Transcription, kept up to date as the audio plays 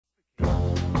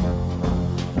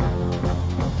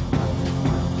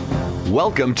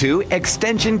Welcome to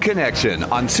Extension Connection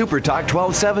on Super Talk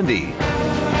 1270.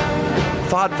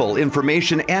 Thoughtful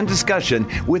information and discussion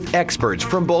with experts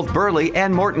from both Burleigh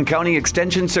and Morton County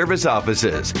Extension Service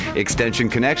offices. Extension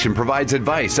Connection provides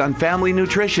advice on family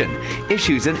nutrition,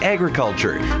 issues in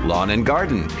agriculture, lawn and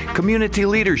garden, community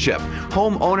leadership,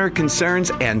 homeowner concerns,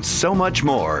 and so much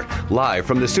more. Live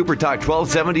from the Super Talk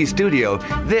 1270 studio,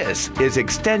 this is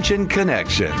Extension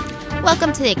Connection.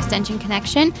 Welcome to the Extension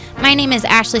Connection. My name is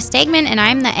Ashley Stegman, and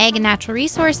I'm the Ag and Natural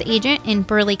Resource Agent in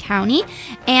Burleigh County.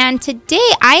 And today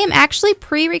I am actually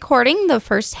pre-recording the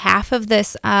first half of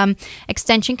this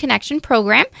Extension Connection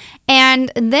program.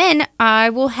 And then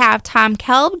I will have Tom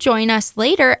Kelb join us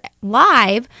later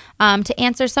live to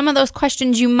answer some of those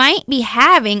questions you might be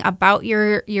having about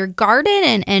your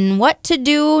garden and what to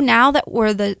do now that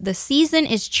the season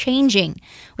is changing.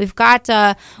 We've got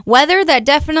weather that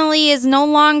definitely is no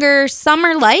longer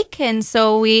summer-like, and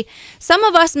so some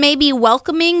of us may be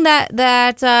welcoming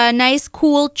that nice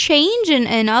cool change,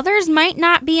 and others might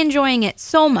not be enjoying it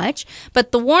so much.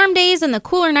 But the warm days and the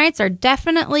cooler nights are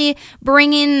definitely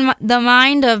bringing the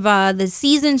mind of the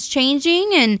seasons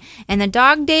changing, and the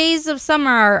dog days of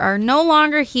summer are no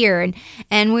longer here,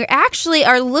 and we actually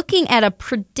are looking at a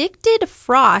predicted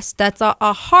frost that's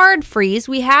a hard freeze.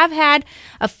 We have had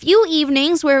a few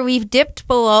evenings where we've dipped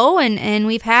below, and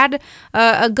we've had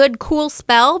a good cool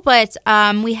spell, but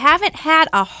we haven't had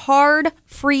a hard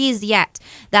freeze yet.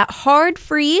 That hard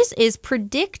freeze is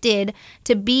predicted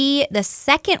to be the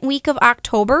second week of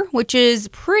October, which is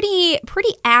pretty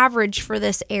average for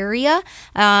this area.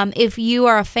 If you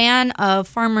are a fan of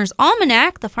Farmer's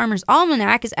Almanac, the Farmer's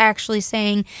Almanac is actually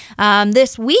saying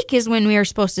this week is when we are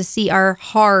supposed to see our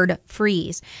hard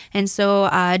freeze. And so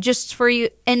just for you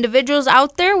individuals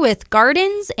out there with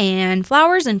gardens and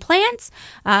flowers and plants,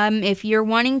 if you're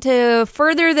wanting to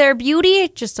further their beauty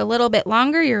just a little bit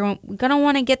longer, you're going to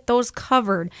want to get those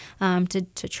covered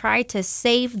to try to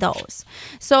save those.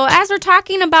 So as we're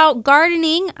talking about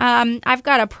gardening, I've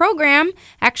got a program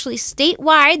actually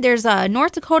statewide. There's a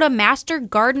North Dakota Master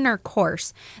Gardener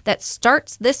course that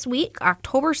starts this week,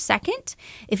 October 2nd.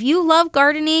 If you love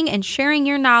gardening and sharing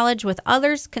your knowledge with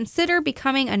others, consider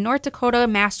becoming a North Dakota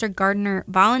Master Gardener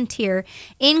volunteer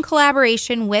in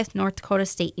collaboration with North Dakota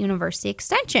State University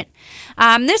Extension.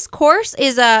 This course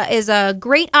is a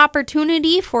great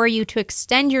opportunity for you to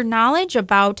extend your knowledge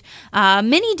about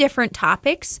many different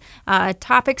topics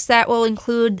that will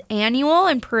include annual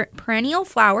and perennial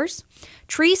flowers,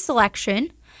 tree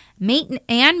selection,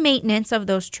 maintenance of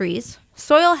those trees,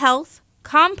 soil health,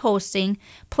 composting,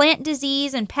 plant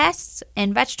disease and pests,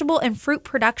 and vegetable and fruit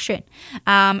production.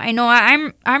 I know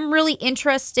I'm really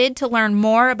interested to learn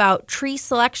more about tree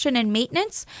selection and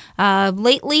maintenance.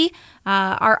 Lately,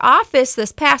 our office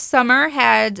this past summer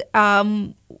had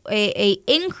a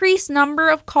increased number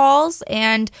of calls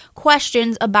and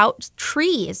questions about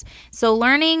trees. So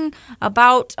learning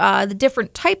about the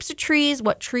different types of trees,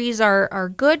 what trees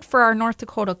are good for our North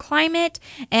Dakota climate,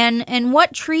 and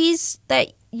what trees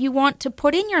that you want to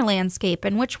put in your landscape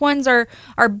and which ones are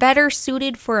better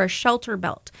suited for a shelter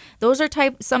belt. Those are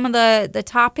some of the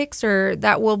topics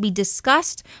that will be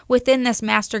discussed within this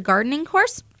Master Gardening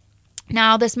course.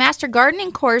 Now, this Master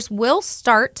Gardening course will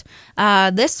start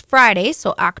this Friday,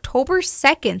 so October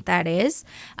 2nd, that is.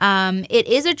 It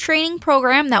is a training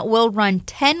program that will run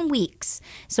 10 weeks.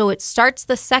 So it starts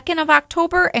the 2nd of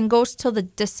October and goes till the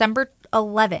December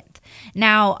 11th.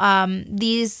 Now,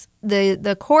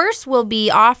 the course will be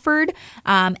offered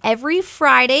every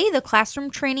Friday. The classroom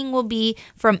training will be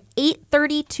from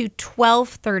 8:30 to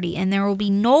 12:30, and there will be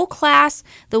no class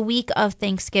the week of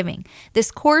Thanksgiving.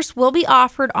 This course will be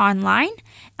offered online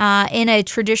in a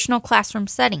traditional classroom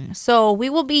setting. So we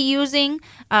will be using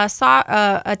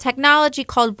a technology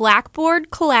called Blackboard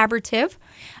Collaborative.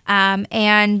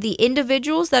 And the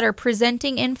individuals that are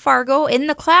presenting in Fargo in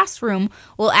the classroom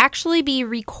will actually be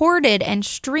recorded and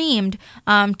streamed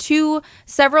to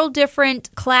several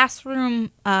different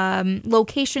classroom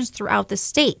locations throughout the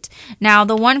state. Now,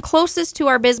 the one closest to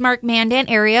our Bismarck-Mandan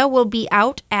area will be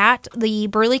out at the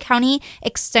Burleigh County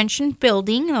Extension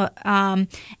Building,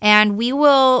 and we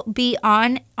will be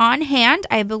on hand.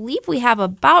 I believe we have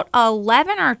about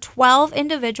 11 or 12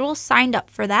 individuals signed up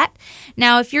for that.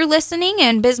 Now, if you're listening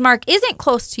and Bismarck isn't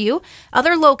close to you,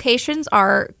 other locations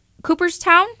are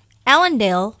Cooperstown,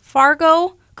 Ellendale,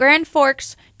 Fargo, Grand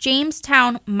Forks,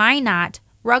 Jamestown, Minot,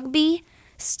 Rugby,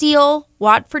 Steele,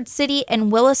 Watford City,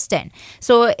 and Williston.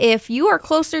 So if you are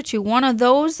closer to one of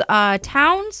those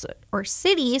towns or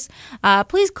cities,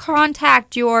 please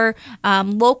contact your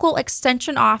local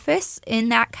extension office in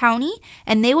that county,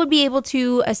 and they would be able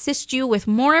to assist you with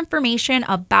more information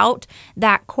about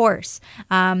that course.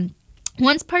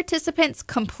 Once participants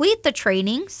complete the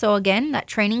training, so again, that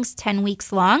training's 10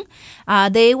 weeks long,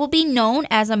 they will be known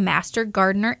as a Master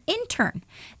Gardener intern.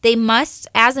 They must,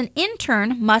 as an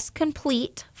intern, must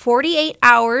complete 48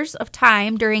 hours of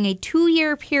time during a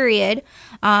 2-year period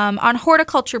on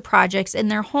horticulture projects in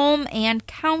their home and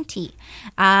county.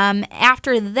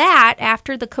 After that,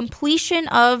 after the completion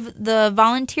of the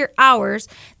volunteer hours,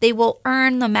 they will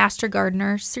earn the Master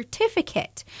Gardener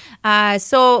certificate.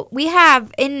 So we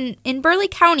have, in Burleigh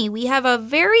County, we have a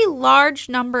very large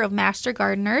number of Master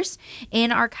Gardeners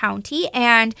in our county,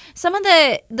 and some of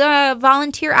the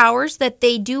volunteer hours that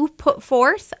they do put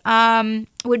forth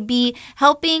would be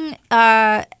helping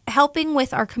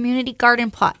with our community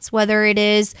garden plots, whether it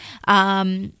is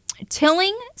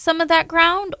tilling some of that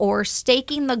ground or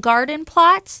staking the garden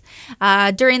plots.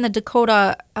 During the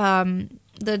Dakota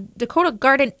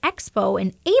Garden Expo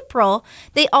in April,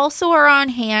 they also are on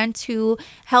hand to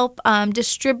help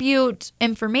distribute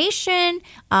information,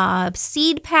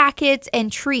 seed packets,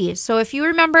 and trees. So if you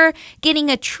remember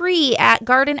getting a tree at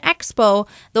Garden Expo,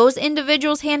 those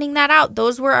individuals handing that out,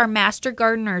 those were our Master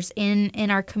Gardeners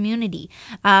in our community.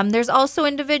 There's also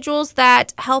individuals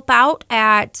that help out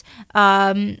at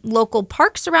local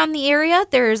parks around the area.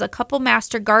 There's a couple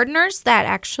Master Gardeners that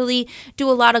actually do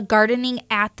a lot of gardening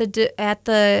at the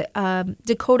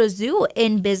Dakota Zoo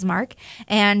in Bismarck,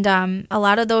 and a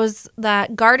lot of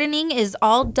that gardening is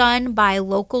all done by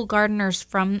local gardeners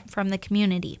from the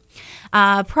community.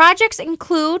 Projects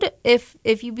include, if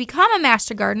you become a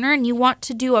Master Gardener and you want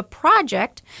to do a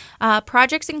project,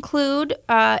 projects include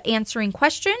answering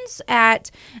questions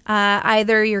at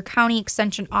either your county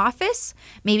extension office,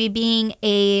 maybe being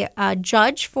a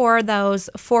judge for those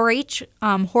 4-H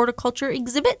horticulture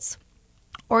exhibits,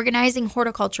 organizing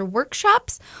horticulture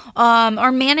workshops,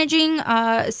 or managing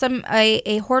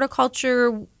a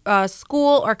horticulture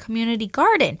school or community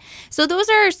garden. So those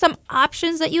are some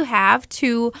options that you have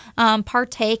to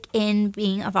partake in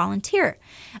being a volunteer.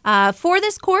 For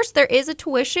this course, there is a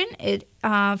tuition.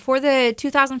 For the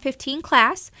 2015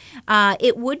 class,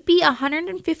 it would be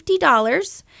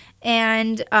 $150.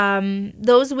 And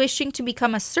those wishing to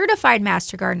become a certified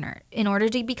Master Gardener. In order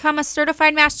to become a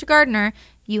certified Master Gardener,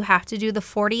 you have to do the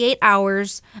 48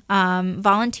 hours,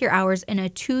 volunteer hours in a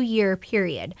 2-year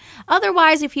period.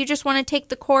 Otherwise, if you just want to take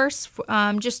the course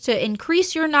just to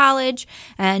increase your knowledge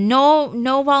and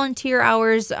no volunteer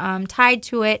hours tied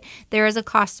to it, there is a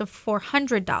cost of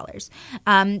 $400.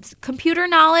 Computer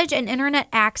knowledge and internet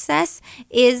access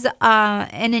is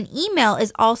and an email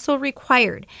is also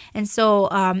required. And so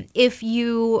if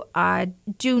you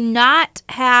do not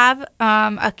have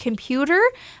a computer,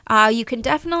 you can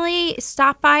definitely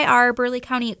stop by our Burleigh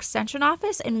County Extension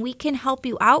office and we can help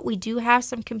you out. We do have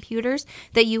some computers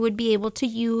that you would be able to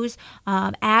use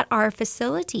at our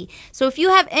facility. So if you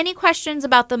have any questions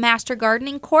about the Master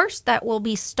Gardening course that will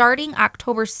be starting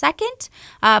October 2nd,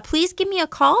 please give me a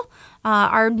call.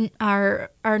 Our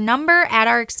number at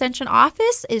our extension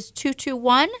office is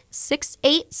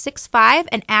 221-6865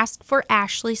 and ask for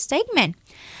Ashley Stegman.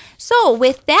 So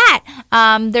with that,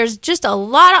 there's just a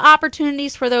lot of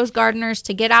opportunities for those gardeners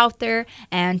to get out there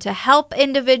and to help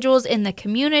individuals in the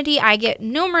community. I get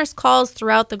numerous calls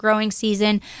throughout the growing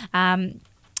season.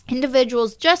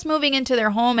 Individuals just moving into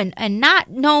their home and not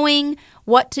knowing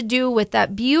what to do with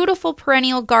that beautiful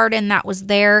perennial garden that was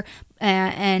there.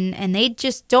 And they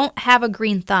just don't have a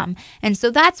green thumb. And so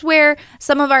that's where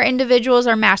some of our individuals,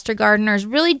 our Master Gardeners,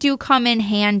 really do come in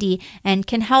handy and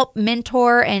can help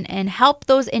mentor and help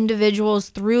those individuals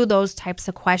through those types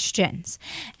of questions.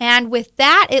 And with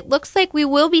that, it looks like we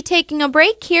will be taking a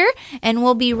break here, and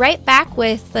we'll be right back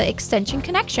with the Extension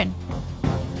Connection.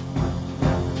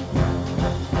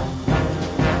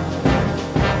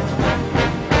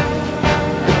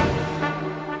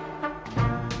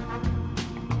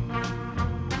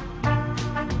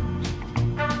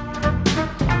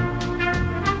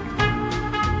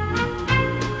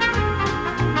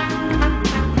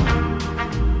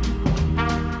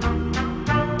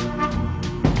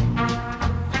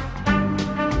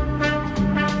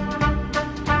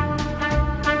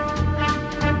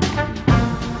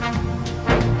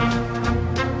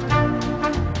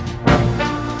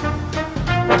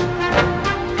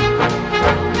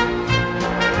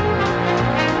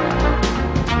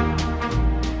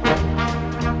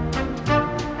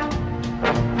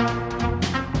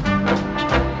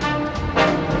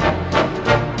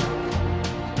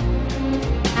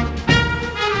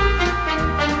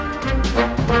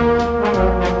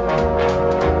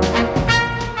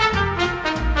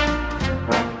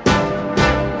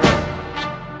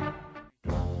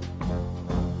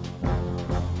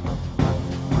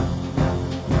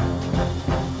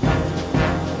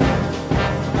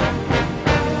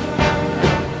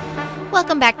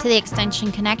 Welcome back to the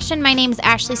Extension Connection. My name is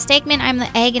Ashley Stegman. I'm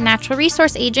the Ag and Natural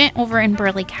Resource Agent over in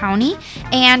Burleigh County.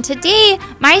 And today,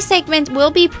 my segment will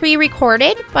be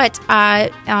pre-recorded, but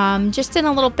just in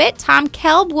a little bit, Tom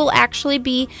Kelb will actually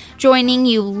be joining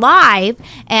you live,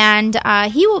 and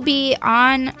he will be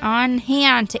on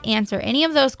hand to answer any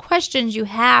of those questions you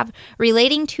have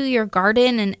relating to your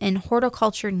garden and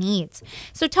horticulture needs.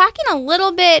 So talking a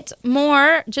little bit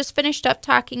more, just finished up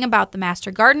talking about the Master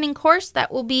Gardening course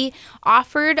that will be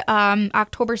offered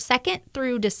October 2nd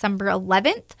through December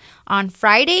 11th on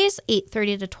Fridays,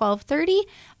 8:30 to 12:30.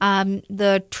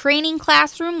 The training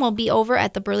classroom will be over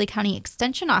at the Burleigh County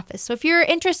Extension Office. So if you're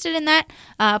interested in that,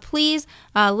 please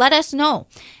let us know.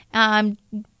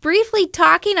 Briefly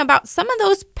talking about some of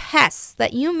those pests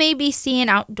that you may be seeing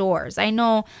outdoors. I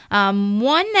know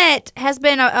one that has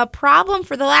been a problem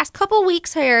for the last couple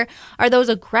weeks here are those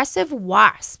aggressive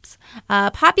wasps.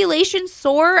 Populations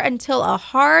soar until a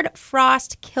hard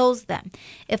frost kills them.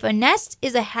 If a nest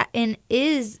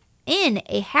is in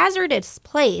a hazardous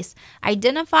place,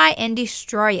 identify and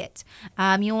destroy it.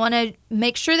 You want to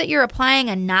make sure that you're applying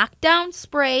a knockdown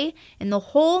spray in the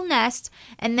whole nest,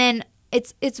 and then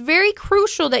it's very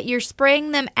crucial that you're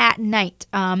spraying them at night.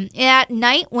 At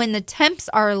night, when the temps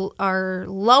are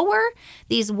lower,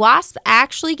 these wasps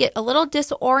actually get a little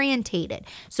disorientated.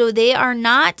 So they are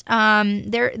not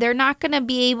they're not going to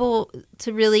be able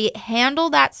to really handle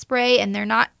that spray, and they're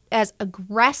not as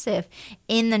aggressive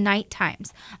in the night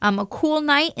times. A cool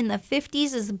night in the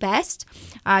 50s is best.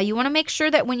 You want to make sure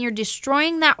that when you're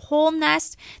destroying that whole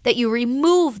nest, that you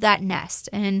remove that nest.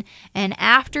 And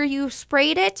after you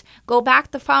sprayed it, go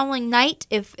back the following night.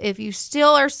 If you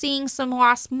still are seeing some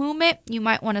wasp movement, you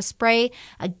might want to spray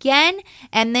again,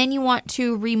 and then you want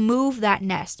to remove that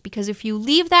nest, because if you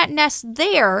leave that nest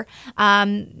there,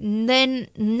 then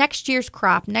next year's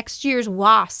crop, next year's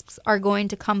wasps are going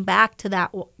to come back to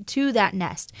that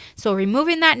nest. So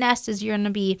removing that nest is going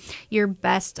to be your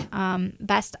best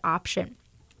option.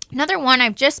 Another one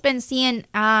I've just been seeing,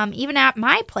 even at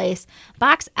my place,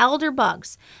 box elder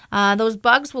bugs. Those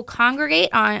bugs will congregate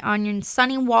on your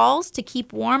sunny walls to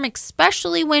keep warm,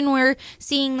 especially when we're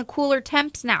seeing the cooler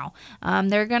temps now.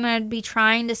 They're going to be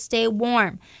trying to stay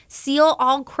warm. Seal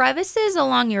all crevices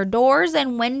along your doors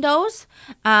and windows,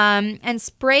 and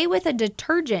spray with a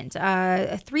detergent,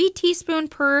 3 teaspoons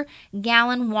per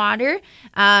gallon water,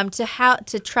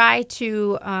 to try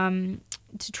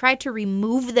to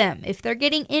remove them. If they're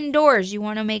getting indoors, you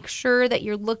want to make sure that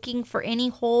you're looking for any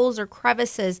holes or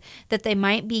crevices that they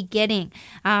might be getting.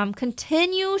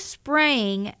 Continue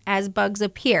spraying as bugs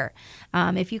appear.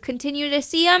 If you continue to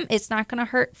see them, it's not going to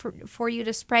hurt for you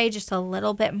to spray just a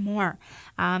little bit more.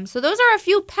 So those are a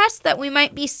few pests that we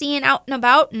might be seeing out and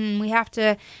about, and we have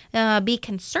to be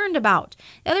concerned about.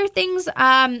 The other things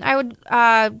I would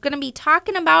going to be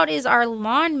talking about is our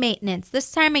lawn maintenance.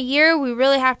 This time of year, we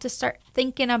really have to start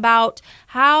thinking about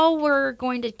how we're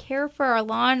going to care for our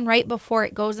lawn right before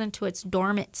it goes into its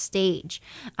dormant stage.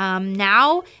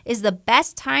 Now is the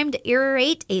best time to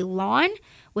aerate a lawn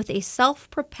with a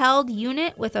self-propelled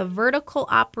unit with a vertical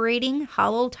operating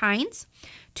hollow tines.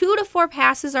 2 to 4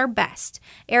 passes are best.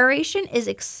 Aeration is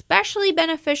especially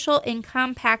beneficial in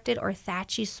compacted or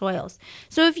thatchy soils.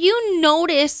 So if you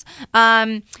notice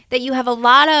that you have a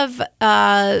lot of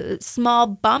small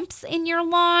bumps in your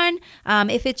lawn,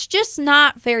 if it's just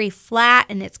not very flat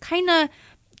and it's kind of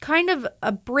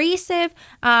abrasive,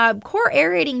 core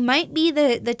aerating might be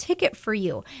the ticket for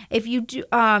you. If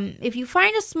you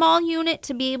find a small unit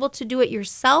to be able to do it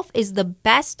yourself is the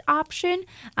best option.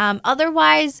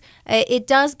 Otherwise, it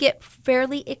does get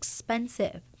fairly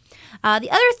expensive. The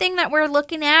other thing that we're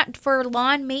looking at for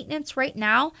lawn maintenance right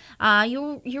now,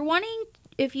 you're wanting,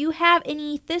 if you have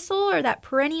any thistle or that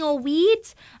perennial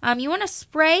weeds, you want to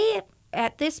spray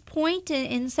at this point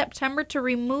in September to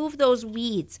remove those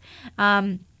weeds.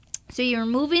 So you're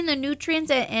removing the nutrients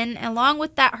and along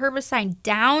with that herbicide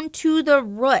down to the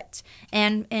root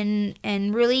and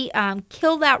really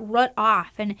kill that root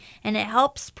off, and it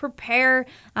helps prepare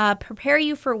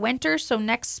you for winter, so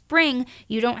next spring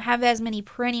you don't have as many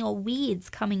perennial weeds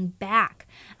coming back.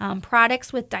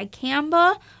 Products with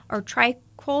dicamba or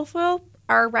trisulfo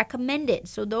are recommended.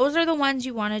 So those are the ones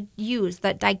you want to use.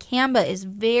 That dicamba is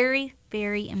very,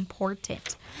 very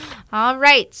important. All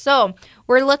right, so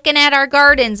we're looking at our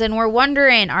gardens and we're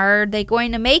wondering, are they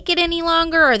going to make it any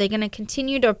longer? Are they going to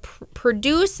continue to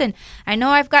produce? And I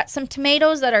know I've got some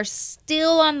tomatoes that are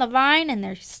still on the vine and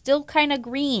they're still kind of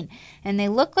green and they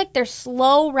look like they're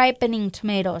slow ripening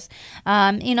tomatoes.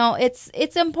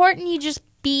 It's important you just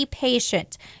be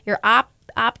patient. Your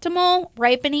optimal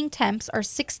ripening temps are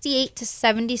 68 to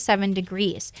 77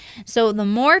 degrees. So the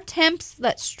more temps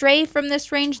that stray from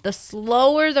this range, the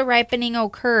slower the ripening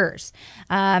occurs.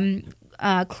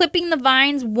 Clipping the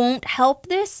vines won't help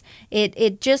this.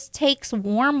 It just takes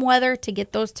warm weather to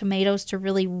get those tomatoes to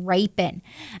really ripen.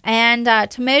 And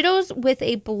tomatoes with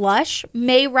a blush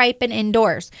may ripen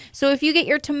indoors. So if you get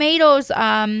your tomatoes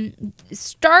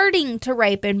starting to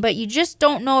ripen, but you just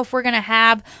don't know if we're going to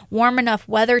have warm enough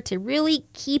weather to really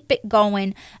keep it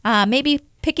going, maybe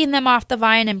picking them off the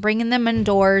vine and bringing them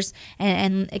indoors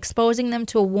and exposing them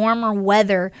to a warmer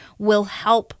weather will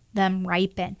help them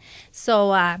ripen.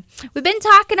 So we've been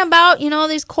talking about,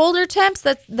 these colder temps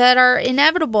that are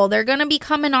inevitable. They're going to be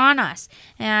coming on us.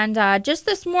 And just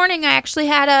this morning, I actually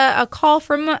had a call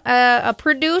from a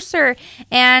producer,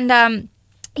 and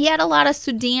he had a lot of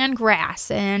Sudan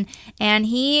grass, and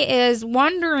he is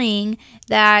wondering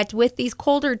that with these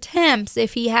colder temps,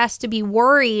 if he has to be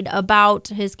worried about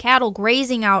his cattle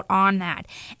grazing out on that.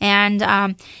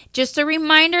 And just a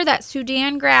reminder that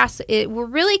Sudan grass, we're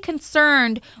really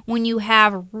concerned when you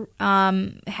have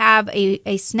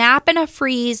a snap and a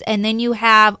freeze, and then you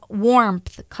have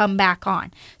warmth come back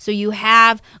on. So you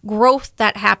have growth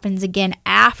that happens again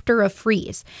after a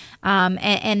freeze.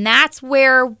 And that's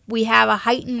where we have a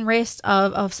heightened risk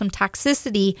of some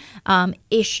toxicity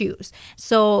issues.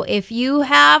 So if you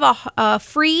have a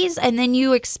freeze and then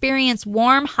you experience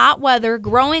warm, hot weather,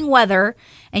 growing weather,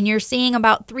 and you're seeing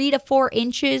about 3 to 4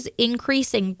 inches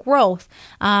increase in growth,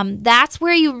 that's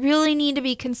where you really need to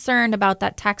be concerned about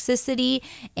that toxicity.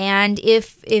 And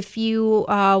if you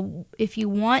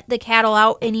want the cattle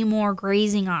out anymore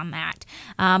grazing on that.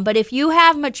 But if you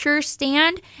have mature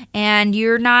stand and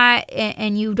you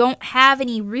don't have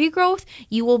any regrowth,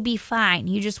 you will be fine.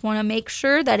 You just want to make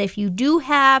sure that if you do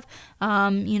have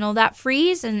that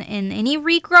freeze and any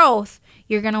regrowth,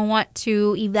 you're going to want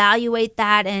to evaluate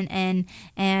that and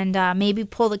maybe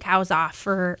pull the cows off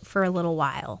for a little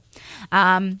while.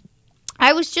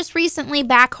 I was just recently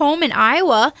back home in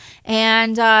Iowa,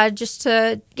 and just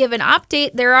to give an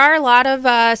update, there are a lot of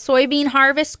soybean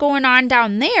harvests going on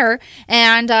down there,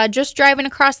 and just driving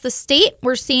across the state,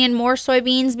 we're seeing more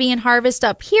soybeans being harvested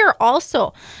up here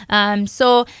also. Greg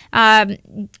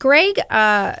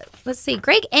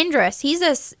Endress, he's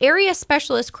an area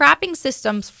specialist cropping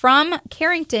systems from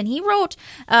Carrington. He wrote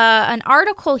an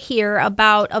article here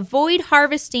about avoid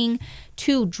harvesting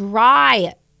too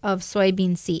dry of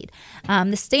soybean seed.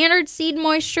 The standard seed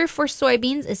moisture for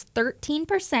soybeans is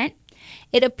 13%.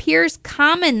 It appears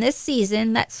common this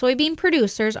season that soybean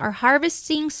producers are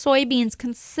harvesting soybeans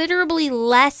considerably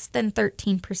less than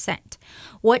 13%.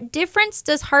 What difference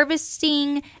does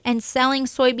harvesting and selling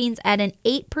soybeans at an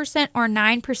 8% or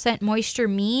 9% moisture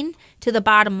mean to the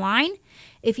bottom line?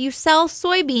 If you sell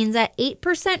soybeans at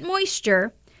 8%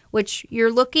 moisture, which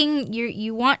you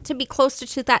want to be closer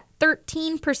to that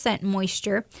 13%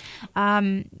 moisture.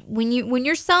 When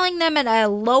you're selling them at a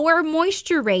lower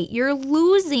moisture rate, you're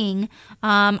losing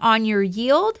on your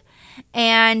yield,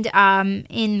 and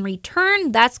in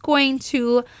return, that's going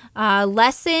to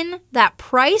lessen that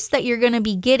price that you're going to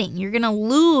be getting. You're going to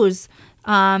lose,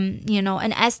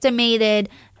 an estimated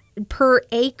per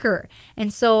acre.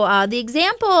 And so the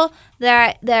example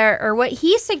or what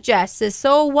he suggests is,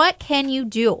 so what can you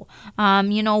do?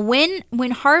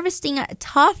 When harvesting a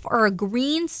tough or a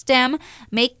green stem,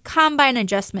 make combine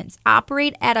adjustments.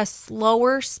 Operate at a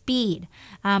slower speed.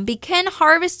 Begin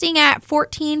harvesting at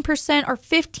 14% or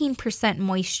 15%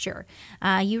 moisture.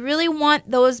 You really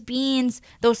want those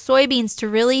soybeans to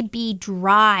really be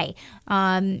dry.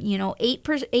 8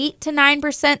 to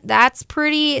 9%,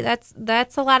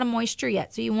 that's a lot of moisture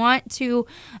yet. So you want to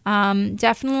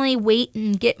definitely wait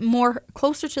and get more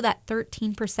closer to that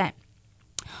 13%.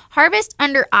 Harvest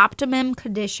under optimum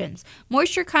conditions.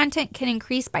 Moisture content can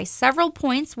increase by several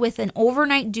points with an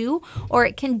overnight dew, or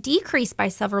it can decrease by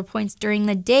several points during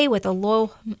the day with a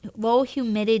low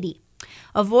humidity.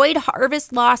 Avoid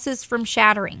harvest losses from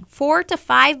shattering. 4 to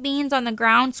 5 beans on the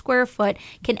ground square foot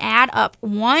can add up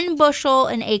 1 bushel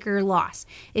an acre loss.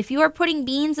 If you are putting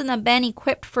beans in the bin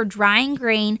equipped for drying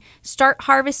grain, start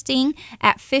harvesting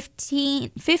at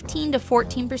 15 to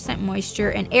 14%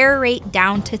 moisture and air rate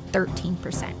down to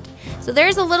 13%. So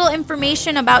there's a little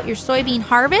information about your soybean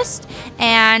harvest.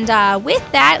 And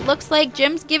with that, looks like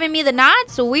Jim's giving me the nod,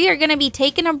 so we are going to be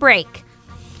taking a break.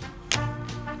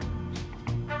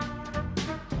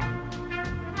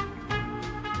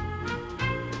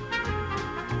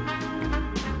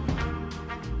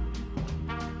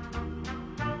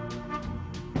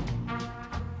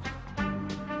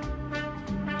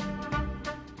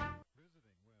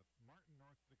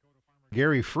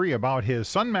 Gary Free about his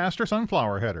Sunmaster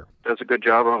sunflower header. Does a good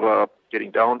job of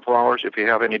getting down flowers. If you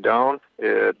have any down,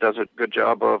 it does a good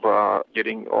job of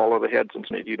getting all of the heads, and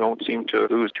you don't seem to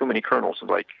lose too many kernels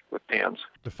like with pans.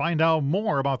 To find out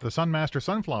more about the Sunmaster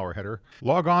sunflower header,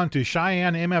 log on to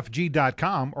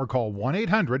CheyenneMFG.com or call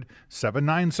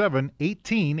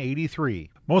 1-800-797-1883.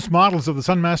 Most models of the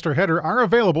Sunmaster header are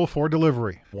available for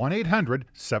delivery.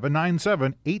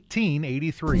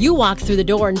 1-800-797-1883. You walk through the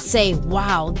door and say,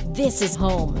 wow, this is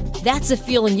home. That's the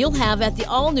feeling you'll have at the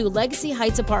all-new Legacy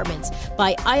Heights Apartments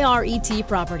by IRET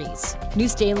Properties. New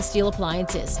stainless steel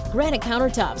appliances, granite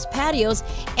countertops, patios,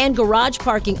 and garage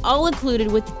parking all included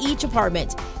with each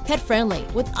apartment. Pet friendly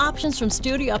with options from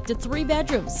studio up to 3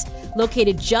 bedrooms.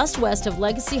 Located just west of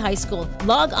Legacy High School,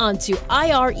 log on to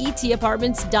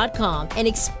iretapartments.com and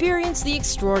experience the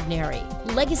extraordinary.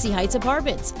 Legacy Heights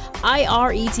Apartments,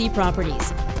 IRET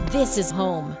Properties. This is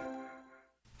home.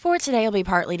 For today, it'll be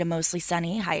partly to mostly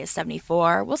sunny, high as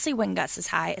 74. We'll see wind gusts as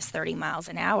high as 30 miles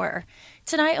an hour.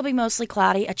 Tonight, it'll be mostly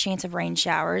cloudy, a chance of rain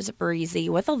showers, breezy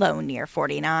with a low near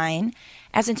 49.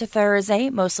 As into Thursday,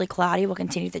 mostly cloudy, we'll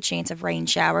continue the chance of rain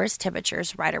showers,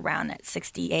 temperatures right around at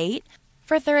 68.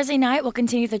 For Thursday night, we'll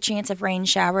continue the chance of rain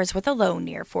showers with a low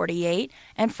near 48.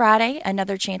 And Friday,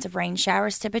 another chance of rain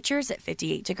showers, temperatures at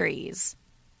 58 degrees.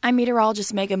 I'm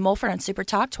meteorologist Megan Mulford on Super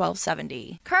Talk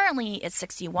 1270. Currently, it's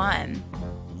 61.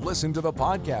 Listen to the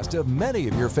podcast of many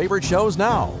of your favorite shows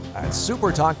now at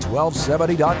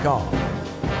supertalk1270.com.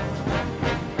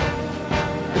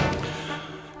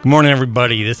 Good morning,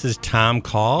 everybody. This is Tom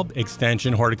Kalb,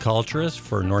 Extension Horticulturist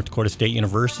for North Dakota State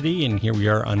University, and here we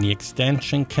are on the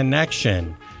Extension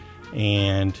Connection.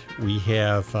 And we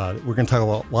have, we're going to talk a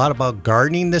lot about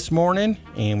gardening this morning,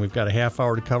 and we've got a half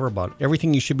hour to cover about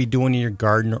everything you should be doing in your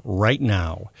garden right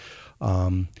now.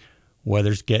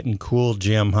 Weather's getting cool,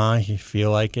 Jim, huh? You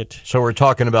feel like it? So we're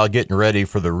talking about getting ready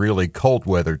for the really cold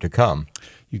weather to come.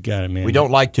 You got it, man. We don't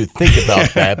like to think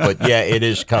about that, but yeah, it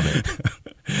is coming.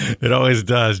 It always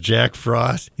does. Jack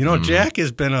Frost. You know, Jack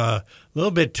has been a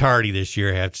little bit tardy this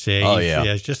year, I have to say. Oh, yeah.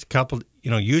 It's just a couple,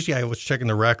 usually I was checking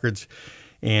the records,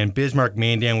 and Bismarck,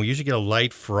 Mandan, we usually get a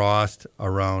light frost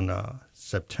around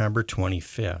September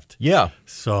 25th. Yeah.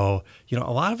 So, a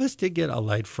lot of us did get a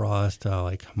light frost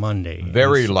like Monday.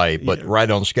 Very light, but right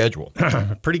on schedule.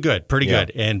 Pretty good.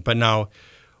 But now,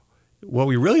 what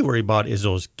we really worry about is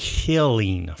those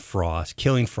killing frost.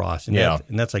 And,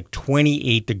 and that's like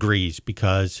 28 degrees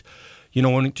because,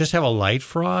 when we just have a light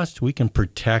frost, we can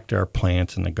protect our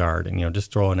plants in the garden.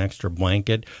 Just throw an extra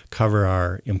blanket, cover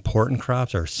our important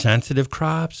crops, our sensitive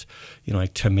crops,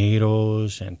 like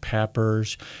tomatoes and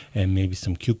peppers and maybe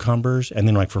some cucumbers. And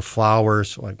then like for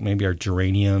flowers, like maybe our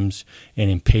geraniums and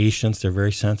impatiens, they're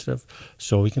very sensitive.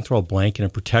 So we can throw a blanket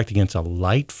and protect against a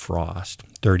light frost,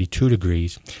 32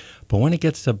 degrees. But when it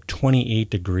gets up 28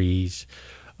 degrees,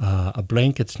 a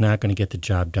blanket's not going to get the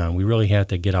job done. We really have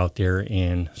to get out there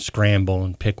and scramble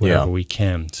and pick whatever we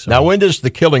can. So, now, when does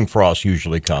the killing frost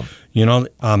usually come?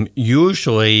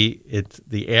 Usually it's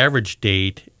the average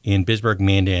date in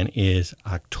Bismarck-Mandan is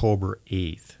October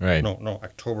 8th. Right. No,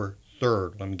 October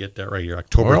 3rd. Let me get that right here.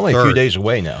 October 3rd. We're only a few days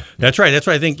away now. That's right. That's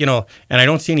what I think, and I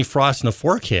don't see any frost in the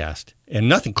forecast and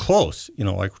nothing close,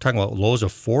 like we're talking about lows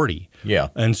of 40. Yeah.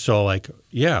 And so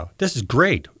this is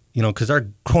great. Because our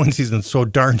growing season is so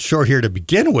darn short here to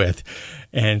begin with.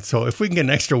 And so if we can get an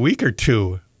extra week or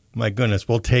two, my goodness,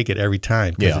 we'll take it every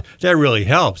time. Yeah. That really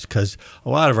helps because a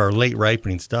lot of our late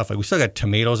ripening stuff, like we still got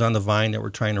tomatoes on the vine that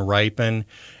we're trying to ripen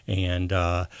and,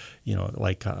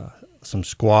 some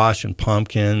squash and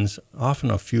pumpkins. Often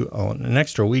an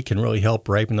extra week can really help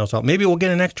ripen those out. Maybe we'll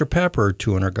get an extra pepper or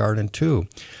two in our garden too.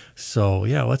 So,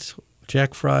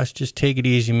 Jack Frost, just take it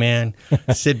easy, man.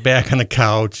 Sit back on the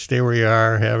couch, stay where you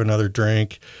are, have another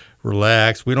drink,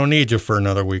 relax. We don't need you for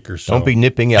another week or so. Don't be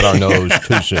nipping at our nose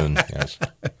too soon. Yes.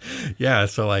 Yeah,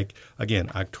 so again,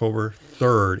 October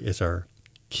 3rd is our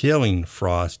killing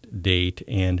frost date.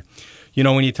 And,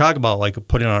 when you talk about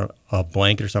putting on a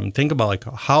blanket or something, think about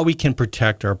how we can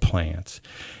protect our plants.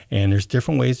 And there's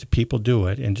different ways that people do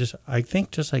it. And I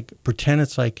think pretend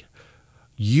it's like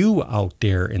you out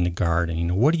there in the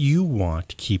garden. What do you want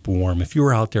to keep warm? If you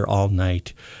were out there all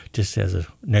night just as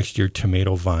next to your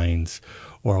tomato vines,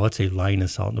 or let's say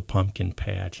Linus out in the pumpkin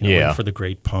patch, waiting for the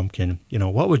great pumpkin,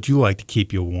 what would you like to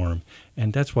keep you warm?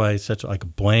 And that's why such a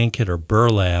blanket or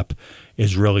burlap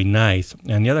is really nice.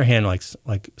 On the other hand, like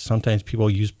sometimes people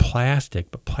use plastic,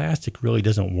 but plastic really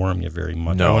doesn't warm you very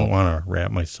much. No. I don't want to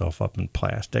wrap myself up in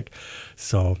plastic.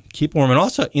 So keep warm. And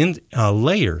also in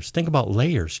layers. Think about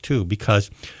layers too,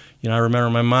 because I remember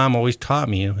my mom always taught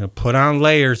me, put on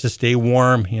layers to stay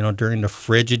warm, during the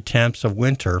frigid temps of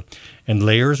winter. And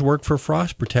layers work for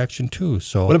frost protection, too.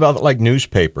 So what about like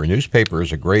newspaper? Newspaper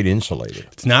is a great insulator.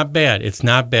 It's not bad. It's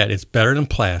better than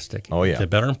plastic. Oh, yeah. It's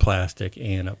better than plastic,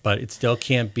 but it still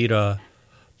can't beat a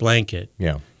blanket.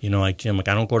 Yeah. Like Jim, I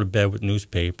don't go to bed with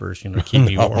newspapers, to keep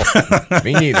me warm.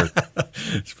 Me neither.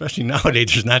 Especially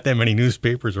nowadays, there's not that many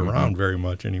newspapers around very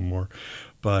much anymore.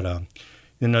 But,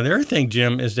 the other thing,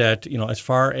 Jim, is that, as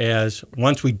far as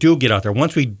once we do get out there,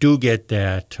 once we do get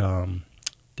that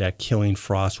that killing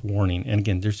frost warning, and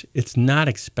again, it's not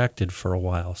expected for a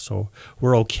while, so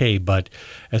we're okay. But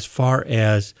as far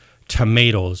as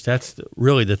tomatoes, that's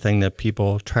really the thing that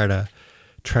people try to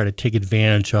take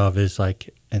advantage of is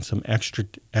and some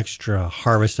extra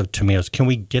harvest of tomatoes. Can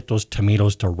we get those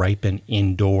tomatoes to ripen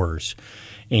indoors?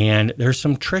 And there's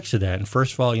some tricks to that. And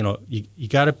first of all, you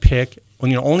got to pick.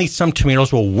 Only some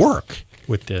tomatoes will work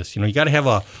with this. You got to have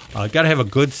a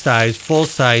good size, full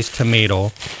size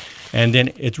tomato, and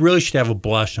then it really should have a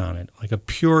blush on it, like a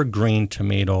pure green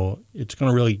tomato. It's going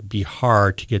to really be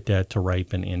hard to get that to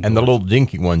ripen indoors. And the little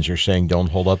dinky ones you're saying don't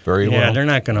hold up very well. Yeah, they're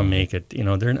not going to make it.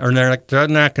 They're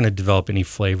not going to develop any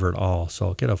flavor at all.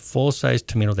 So get a full size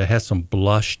tomato that has some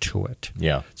blush to it.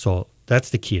 Yeah. So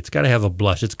that's the key. It's got to have a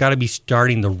blush. It's got to be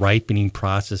starting the ripening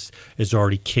process is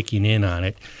already kicking in on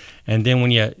it. And then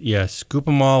when you scoop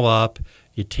them all up,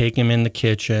 you take them in the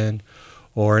kitchen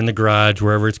or in the garage,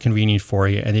 wherever it's convenient for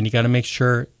you. And then you got to make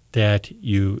sure that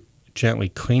you gently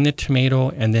clean the tomato.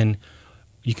 And then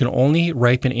you can only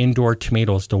ripen indoor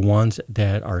tomatoes, the ones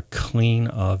that are clean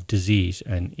of disease.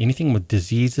 And anything with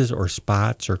diseases or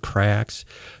spots or cracks,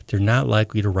 they're not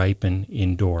likely to ripen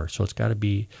indoors. So it's got to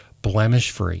be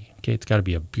blemish-free. Okay, it's got to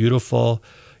be a beautiful,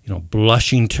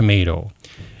 blushing tomato.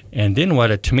 And then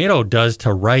what a tomato does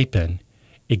to ripen,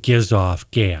 it gives off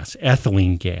gas,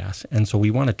 ethylene gas. And so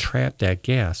we want to trap that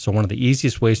gas. So one of the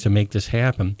easiest ways to make this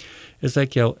happen is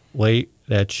lay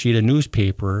that sheet of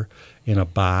newspaper in a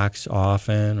box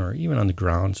often or even on the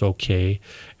ground. It's okay.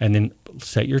 And then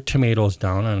set your tomatoes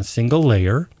down on a single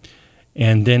layer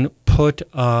and then put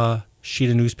a sheet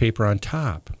of newspaper on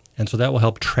top. And so that will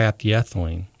help trap the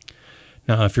ethylene.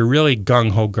 Now, if you're really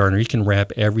gung-ho gardener, you can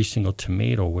wrap every single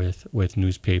tomato with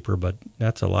newspaper, but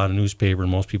that's a lot of newspaper,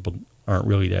 and most people aren't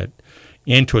really that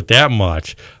into it that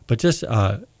much. But just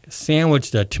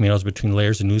sandwich the tomatoes between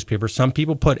layers of newspaper. Some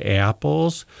people put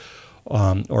apples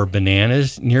or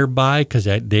bananas nearby because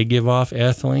they give off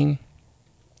ethylene.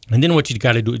 And then what you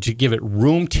got to do is you give it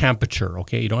room temperature.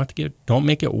 Okay, you don't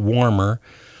make it warmer.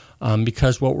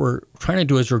 Because what we're trying to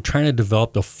do is we're trying to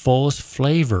develop the fullest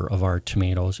flavor of our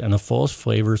tomatoes, and the fullest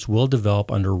flavors will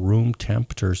develop under room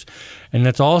temperatures. And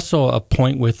that's also a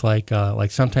point with like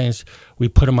sometimes we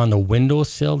put them on the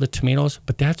windowsill, the tomatoes,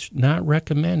 but that's not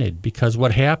recommended because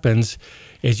what happens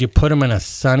is you put them in a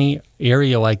sunny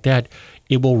area like that,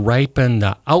 it will ripen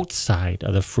the outside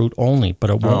of the fruit only, but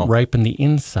it won't ripen the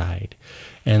inside.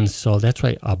 And so that's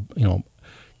why,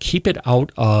 keep it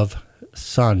out of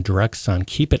direct sun.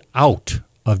 Keep it out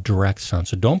of direct sun.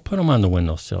 So don't put them on the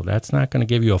windowsill. That's not going to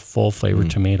give you a full flavor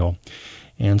tomato.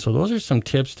 And so those are some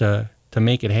tips to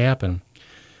make it happen.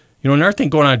 Another thing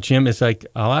going on, Jim, is a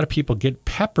lot of people get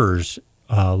peppers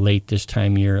late this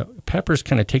time of year. Peppers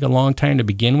kind of take a long time to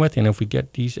begin with, and if we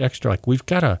get these extra,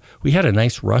 we had a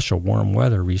nice rush of warm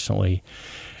weather recently,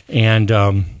 and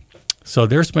so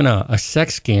there's been a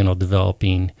sex scandal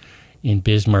developing in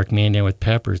Bismarck, Mandan with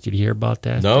peppers. Did you hear about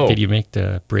that? No. Did you make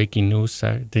the breaking news?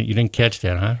 You didn't catch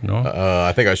that, huh? No?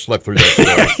 I think I slept through that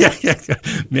story.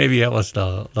 Yeah. Maybe that was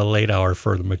the late hour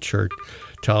for the mature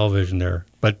television there.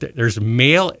 But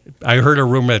I heard a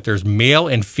rumor that there's male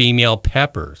and female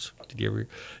peppers. Did you ever?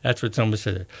 That's what somebody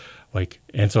said.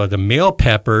 And so the male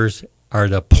peppers are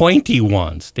the pointy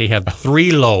ones. They have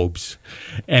 3 lobes.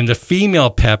 And the female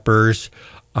peppers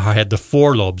had the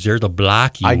 4 lobes. They're the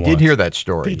blocky ones. I did hear that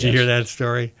story. Did you hear that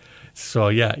story? So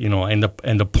yeah, and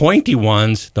the pointy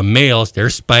ones, the males, they're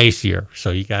spicier.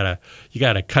 So you gotta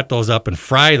cut those up and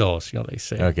fry those. They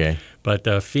say. Okay. But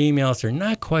the females are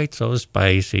not quite so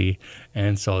spicy,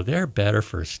 and so they're better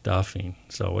for stuffing.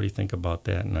 So what do you think about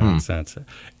that nonsense?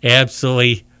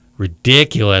 Absolutely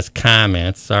ridiculous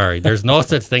comments. Sorry, there's no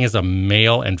such thing as a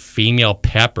male and female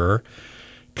pepper.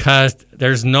 Because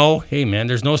there's no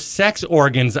sex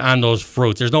organs on those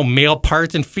fruits. There's no male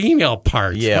parts and female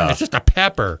parts. Yeah. It's just a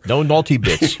pepper. No naughty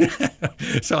bits.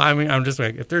 So, I'm just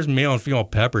if there's male and female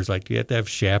peppers, you have to have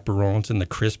chaperones in the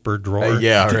crisper drawer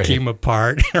to keep them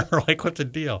apart. Or what's the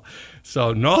deal?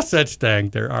 So, no such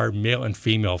thing. There are male and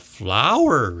female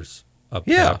flowers of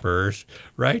peppers,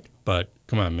 right? But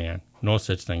come on, man. No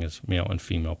such thing as male and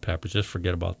female peppers. Just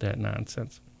forget about that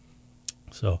nonsense.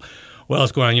 So what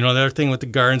else going on? The other thing with the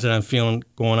gardens that I'm feeling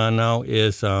going on now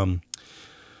is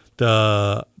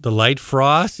the light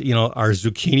frost. Our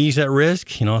zucchini's at risk.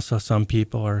 So some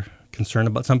people are concerned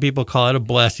about. Some people call it a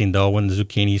blessing, though, when the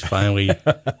zucchini's finally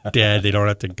dead. They don't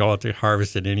have to go out to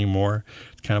harvest it anymore.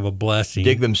 It's kind of a blessing.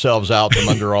 Dig themselves out from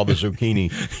under all the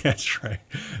zucchini. That's right.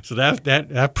 So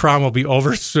that problem will be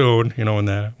over soon.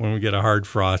 When we get a hard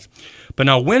frost. But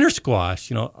now winter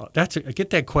squash. I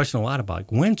get that question a lot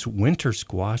about when's winter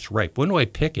squash ripe? When do I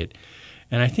pick it?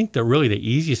 And I think that really the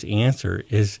easiest answer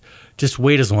is just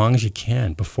wait as long as you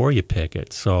can before you pick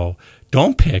it. So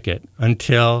don't pick it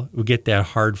until we get that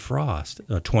hard frost,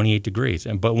 28 degrees.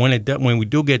 But when we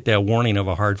do get that warning of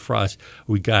a hard frost,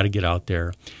 we got to get out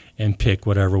there and pick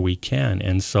whatever we can.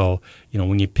 And so,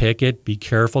 when you pick it, be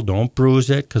careful. Don't bruise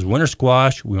it, because winter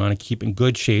squash, we want to keep in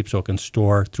good shape so it can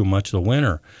store through much of the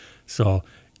winter. So,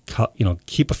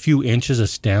 keep a few inches of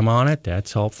stem on it.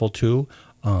 That's helpful too.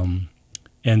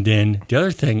 And then the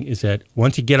other thing is that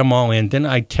once you get them all in, then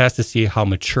I test to see how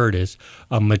mature it is.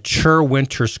 A mature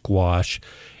winter squash,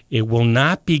 it will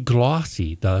not be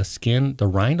glossy. The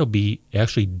rind will be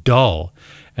actually dull,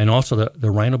 and also the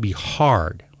rind will be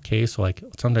hard. Okay, so like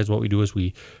sometimes what we do is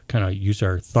we kind of use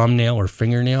our thumbnail or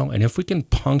fingernail, and if we can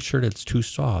puncture it, it's too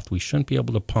soft. We shouldn't be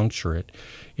able to puncture it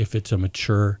if it's a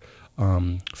mature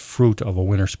fruit of a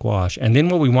winter squash. And then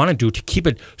what we want to do to keep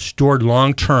it stored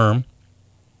long term,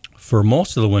 for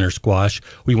most of the winter squash,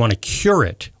 we want to cure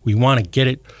it. We want to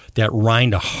get that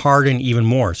rind to harden even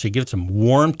more. So you give it some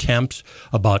warm temps,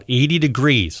 about 80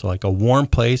 degrees, so like a warm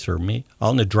place, or out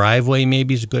in the driveway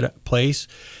maybe is a good place,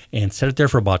 and set it there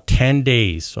for about 10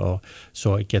 days. So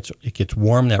it gets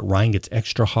warm, that rind gets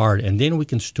extra hard, and then we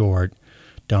can store it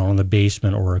down in the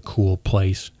basement or a cool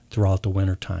place throughout the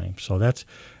winter time. So that's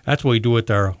what we do with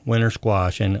our winter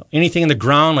squash. And anything in the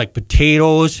ground like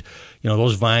potatoes,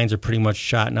 those vines are pretty much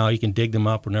shot now. You can dig them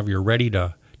up whenever you're ready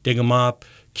to dig them up.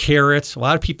 Carrots, a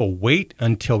lot of people wait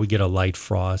until we get a light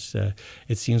frost.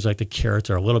 It seems like the carrots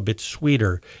are a little bit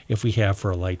sweeter if we have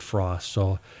for a light frost.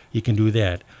 So you can do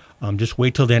that. Just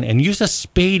wait till then, and use a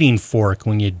spading fork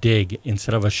when you dig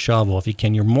instead of a shovel. If you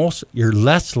can, you're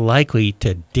less likely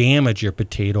to damage your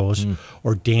potatoes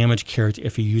or damage carrots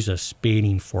if you use a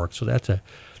spading fork. So that's a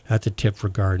tip for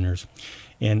gardeners.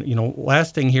 And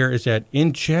last thing here is that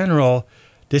in general,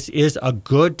 this is a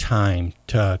good time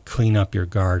to clean up your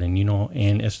garden.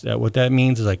 And what that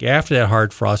means is like after that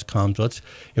hard frost comes,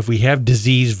 if we have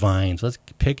diseased vines, let's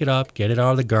pick it up, get it out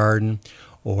of the garden.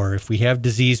 Or if we have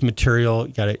diseased material,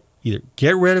 you got to either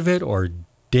get rid of it or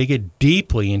dig it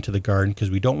deeply into the garden,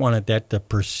 because we don't want that to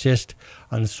persist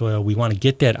on the soil. We want to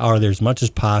get that out of there as much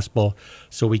as possible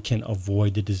so we can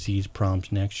avoid the disease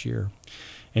problems next year.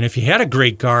 And if you had a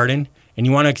great garden and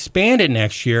you want to expand it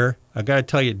next year, I got to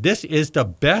tell you, this is the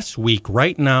best week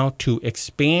right now to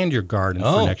expand your garden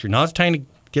for next year. Now it's time to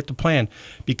get the plan,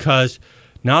 because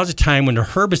now is the time when the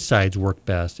herbicides work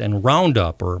best, and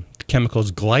Roundup or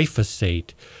chemicals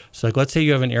glyphosate. So like, let's say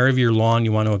you have an area of your lawn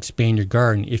you want to expand your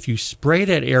garden. If you spray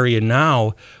that area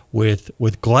now with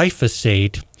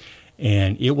glyphosate,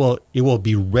 and it will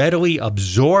be readily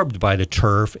absorbed by the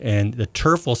turf, and the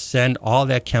turf will send all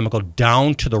that chemical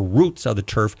down to the roots of the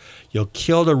turf. You'll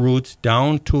kill the roots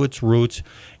down to its roots,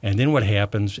 and then what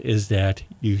happens is that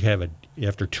you have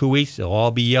after 2 weeks, it'll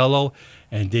all be yellow,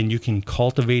 and then you can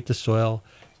cultivate the soil,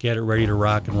 get it ready to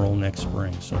rock and roll next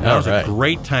spring. So now's a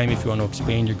great time if you want to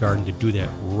expand your garden to do that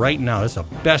right now. That's the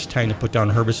best time to put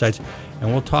down herbicides,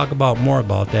 and we'll talk more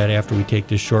about that after we take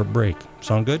this short break.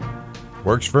 Sound good?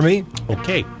 Works for me.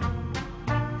 Okay.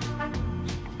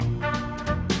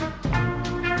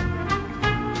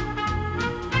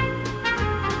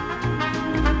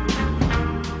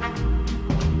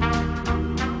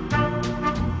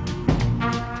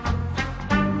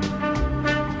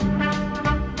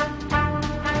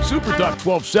 Super Talk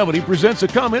 1270 presents a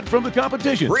comment from the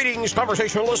competition. Greetings,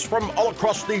 conversationalists from all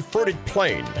across the fruited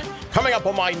plain. Coming up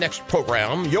on my next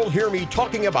program, you'll hear me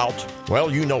talking about,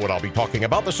 well, you know what I'll be talking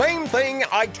about, the same thing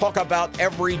I talk about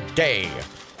every day.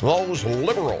 Those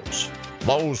liberals,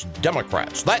 those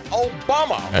Democrats, that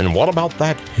Obama, and what about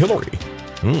that Hillary?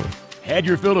 Had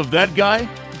your fill of that guy?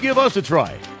 Give us a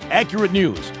try. Accurate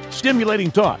news,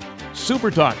 stimulating talk,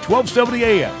 Super Talk 1270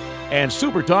 AM and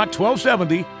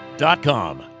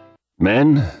supertalk1270.com.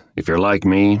 Men, if you're like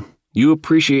me, you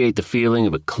appreciate the feeling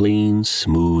of a clean,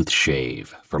 smooth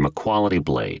shave from a quality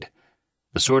blade.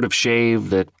 The sort of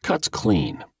shave that cuts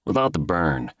clean, without the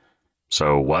burn.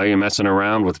 So why are you messing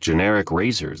around with generic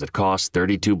razors that cost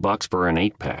 $32 for an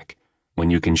 8-pack? when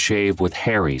you can shave with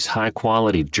Harry's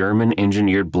high-quality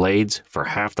German-engineered blades for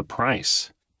half the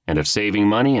price? And if saving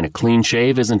money and a clean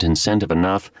shave isn't incentive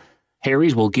enough,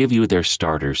 Harry's will give you their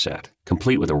starter set,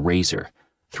 complete with a razor,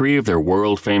 3 of their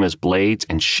world-famous blades,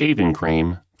 and shaving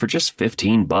cream for just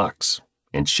 $15.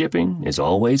 And shipping is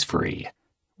always free.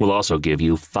 We'll also give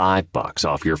you $5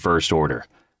 off your first order.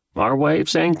 Our way of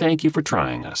saying thank you for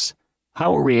trying us.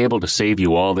 How are we able to save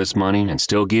you all this money and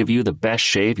still give you the best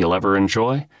shave you'll ever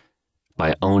enjoy?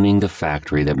 By owning the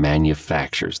factory that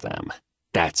manufactures them.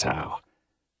 That's how.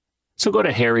 So go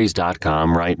to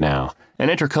harrys.com right now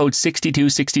and enter code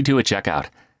 6262 at checkout.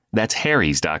 That's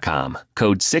harrys.com,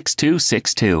 code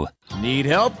 6262. Need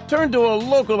help? Turn to a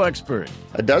local expert.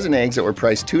 A dozen eggs that were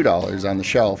priced $2 on the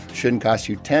shelf shouldn't cost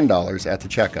you $10 at the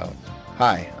checkout.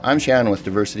 Hi, I'm Shannon with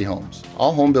Diversity Homes.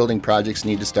 All home building projects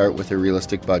need to start with a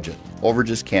realistic budget.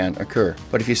 Overages can occur.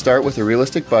 But if you start with a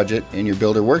realistic budget and your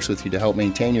builder works with you to help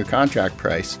maintain your contract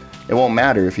price, it won't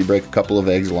matter if you break a couple of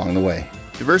eggs along the way.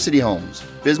 Diversity Homes,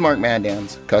 Bismarck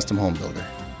Mandans, custom home builder.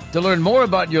 To learn more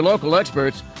about your local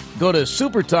experts, go to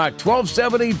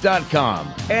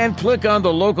supertalk1270.com and click on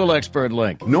the local expert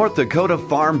link. North Dakota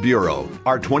Farm Bureau.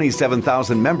 Our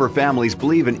 27,000 member families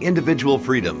believe in individual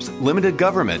freedoms, limited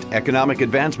government, economic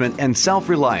advancement, and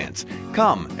self-reliance.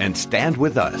 Come and stand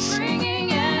with us.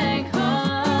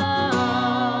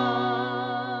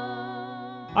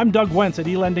 I'm Doug Wentz at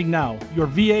eLending Now, your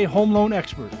VA home loan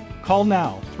expert. Call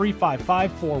now,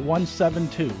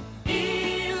 355-4172.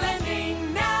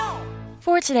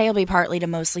 For today, it'll be partly to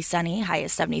mostly sunny, high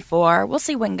as 74. We'll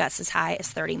see wind gusts as high as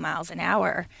 30 miles an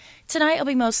hour. Tonight, it'll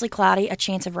be mostly cloudy, a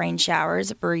chance of rain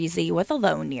showers, breezy with a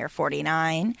low near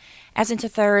 49. As into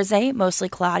Thursday, mostly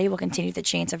cloudy, we'll continue the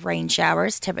chance of rain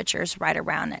showers, temperatures right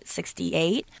around at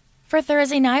 68. For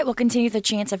Thursday night, we'll continue the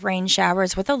chance of rain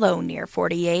showers with a low near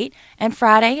 48. And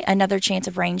Friday, another chance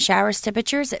of rain showers,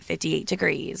 temperatures at 58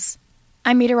 degrees.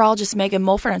 I'm meteorologist Megan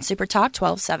Mulford on Super Talk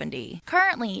 1270.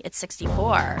 Currently, it's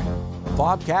 64.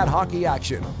 Bobcat hockey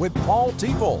action with Paul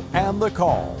Teeple and The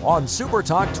Call on Super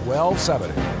Talk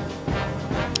 1270.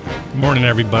 Good morning,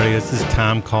 everybody. This is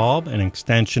Tom Kolb, an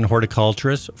extension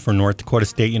horticulturist for North Dakota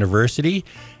State University.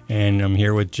 And I'm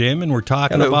here with Jim, and we're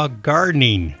talking about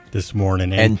gardening this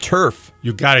morning. And turf.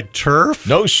 You got a turf?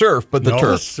 No surf, but the turf.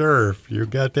 No surf. You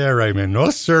got that right, man. No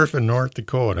surf in North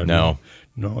Dakota. No.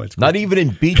 No, it's not even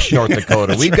in Beach, North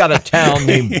Dakota. We've got a town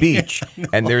named Beach,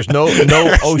 and there's no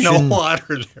ocean, no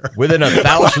water there within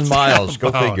 1,000 miles.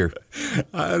 Go figure.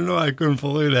 I don't know. I couldn't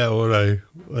believe that when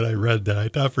I read that. I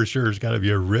thought for sure it's got to be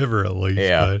a river at least.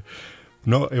 Yeah. But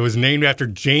no, it was named after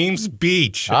James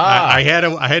Beach. I had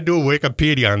to do a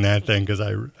Wikipedia on that thing because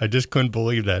I just couldn't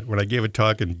believe that when I gave a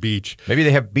talk in Beach. Maybe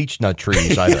they have beech nut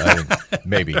trees.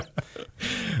 Maybe.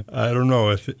 I don't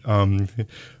know.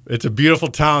 It's a beautiful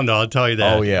town, though. I'll tell you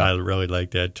that. Oh, yeah. I really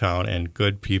like that town and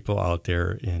good people out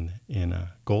there in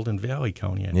Golden Valley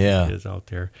County. I think it is out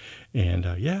there. And,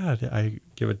 I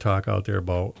give a talk out there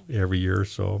about every year or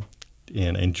so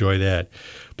and enjoy that.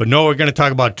 But, no, we're going to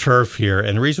talk about turf here.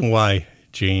 And the reason why,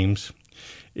 James,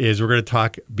 is we're going to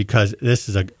talk because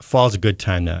fall's a good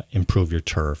time to improve your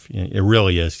turf. It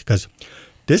really is because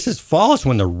fall is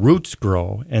when the roots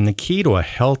grow, and the key to a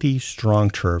healthy, strong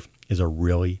turf is a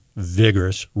really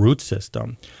vigorous root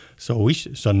system. So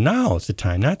now is the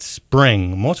time, not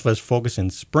spring. Most of us focus in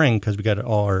spring because we got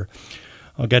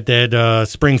that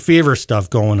spring fever stuff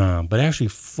going on. But actually,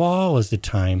 fall is the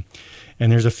time, and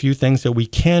there's a few things that we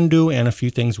can do and a few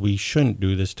things we shouldn't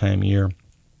do this time of year.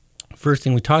 First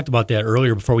thing, we talked about that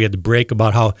earlier before we had the break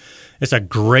about how it's a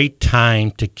great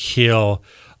time to kill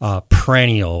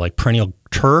perennial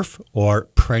turf or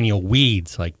perennial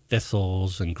weeds like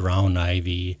thistles and ground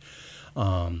ivy,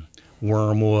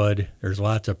 wormwood. There's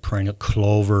lots of perennial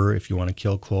clover if you want to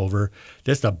kill clover.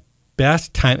 That's the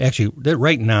best time. Actually,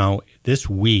 right now, this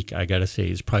week, I got to say,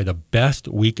 is probably the best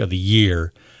week of the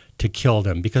year to kill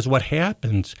them because what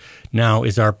happens now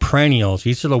is our perennials,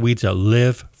 these are the weeds that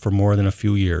live for more than a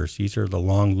few years. These are the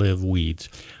long-lived weeds.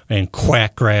 And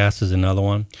quackgrass is another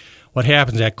one. What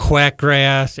happens at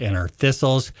quackgrass and our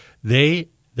thistles,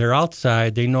 they're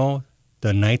outside. They know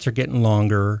the nights are getting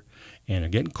longer and they're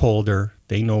getting colder.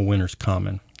 They know winter's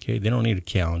coming. Okay, they don't need a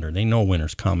calendar. They know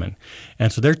winter's coming.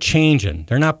 And so they're changing.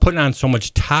 They're not putting on so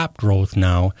much top growth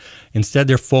now. Instead,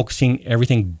 they're focusing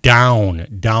everything down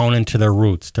into their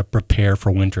roots to prepare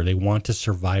for winter. They want to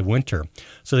survive winter.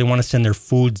 So they want to send their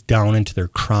foods down into their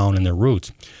crown and their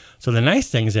roots. So the nice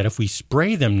thing is that if we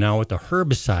spray them now with the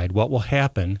herbicide, what will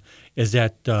happen is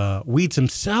that weeds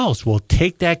themselves will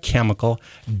take that chemical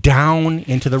down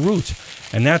into the roots.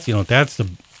 And that's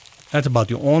about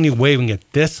the only way we can get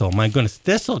thistle. My goodness,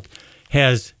 thistle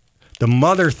has the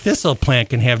mother thistle plant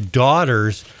can have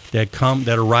daughters that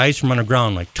arise from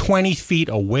underground, like 20 feet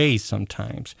away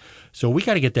sometimes. So we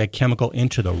got to get that chemical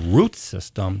into the root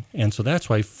system, and so that's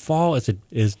why fall is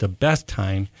the best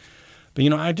time.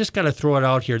 But I just got to throw it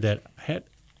out here that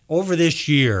over this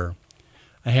year,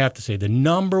 I have to say the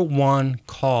number one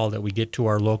call that we get to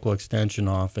our local extension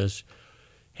office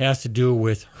has to do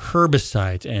with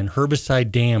herbicides and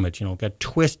herbicide damage. Got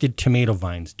twisted tomato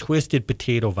vines, twisted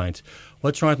potato vines.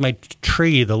 What's wrong with my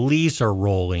tree? The leaves are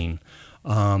rolling.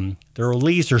 Their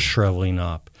leaves are shriveling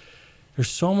up. There's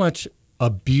so much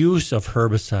abuse of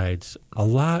herbicides.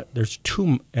 There's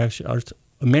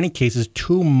in many cases,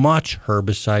 too much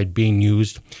herbicide being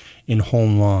used in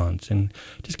home lawns. And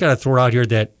just got to throw it out here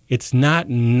that it's not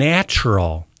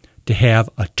natural to have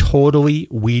a totally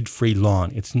weed-free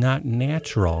lawn. It's not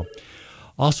natural.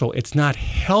 Also, it's not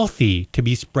healthy to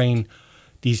be spraying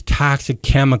these toxic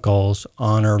chemicals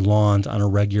on our lawns on a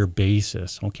regular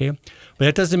basis, okay? But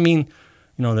that doesn't mean,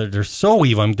 that they're so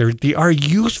evil. They are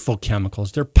useful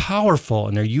chemicals. They're powerful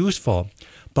and they're useful.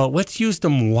 But let's use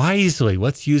them wisely.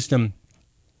 Let's use them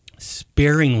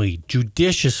sparingly,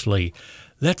 judiciously.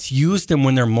 Let's use them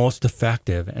when they're most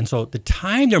effective. And so the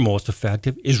time they're most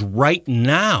effective is right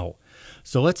now.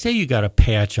 So let's say you got a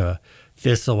patch of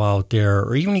thistle out there,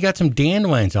 or even you got some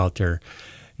dandelions out there.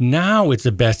 Now it's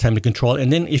the best time to control it.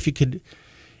 And then if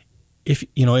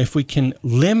we can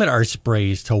limit our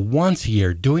sprays to once a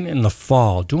year, doing it in the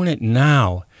fall, doing it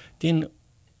now, then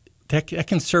that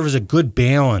can serve as a good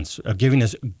balance of giving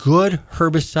us good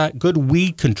herbicide, good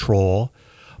weed control,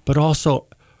 but also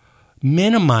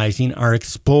minimizing our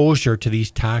exposure to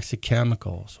these toxic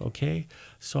chemicals, okay?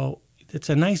 So it's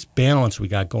a nice balance we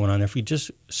got going on. If we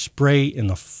just spray in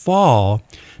the fall,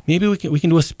 maybe we can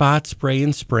do a spot spray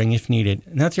in spring if needed.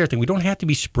 And that's the other thing. We don't have to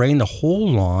be spraying the whole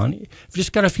lawn. If we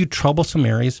just got a few troublesome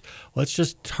areas, let's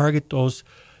just target those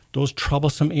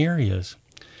troublesome areas.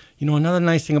 Another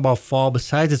nice thing about fall,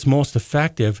 besides it's most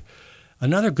effective,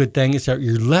 another good thing is that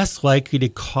you're less likely to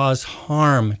cause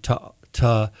harm to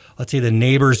let's say the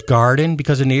neighbor's garden,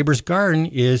 because the neighbor's garden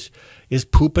is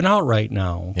pooping out right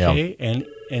now, okay? Yeah.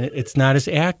 And it's not as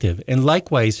active. And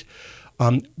likewise,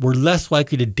 we're less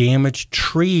likely to damage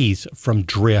trees from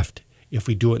drift if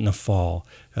we do it in the fall,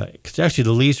 because actually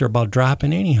the leaves are about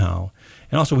dropping anyhow.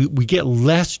 And also we get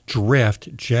less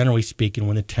drift, generally speaking,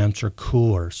 when the temps are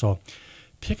cooler. So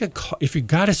if you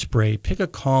got to spray, pick a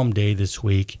calm day this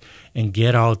week and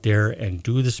get out there and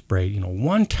do the spray.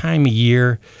 One time a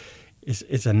year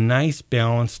is a nice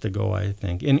balance to go, I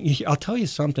think. And I'll tell you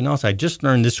something else I just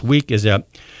learned this week is that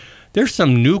if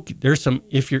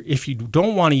you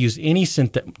don't want to use any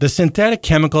the synthetic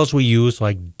chemicals we use,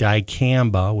 like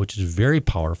dicamba, which is very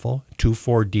powerful,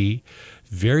 2,4-D,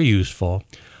 very useful.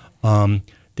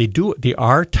 They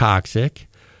are toxic.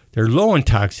 They're low in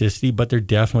toxicity, but they're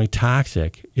definitely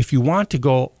toxic. If you want to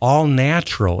go all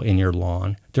natural in your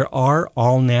lawn, there are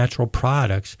all natural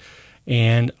products.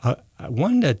 And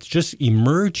one that's just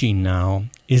emerging now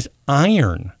is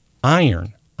iron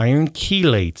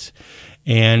chelates.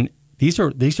 And these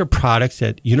are products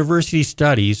that university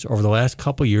studies over the last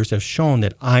couple of years have shown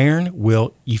that iron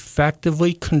will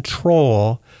effectively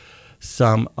control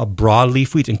some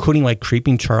broadleaf weeds, including like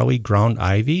creeping Charlie, ground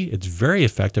ivy. It's very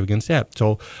effective against that.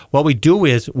 So what we do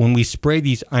is when we spray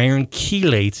these iron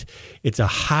chelates, it's a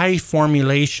high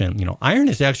formulation. Iron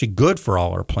is actually good for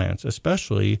all our plants,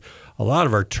 especially a lot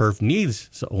of our turf needs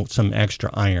some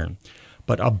extra iron.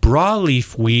 But a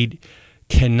broadleaf weed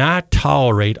cannot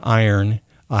tolerate iron,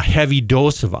 a heavy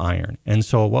dose of iron. And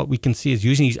so what we can see is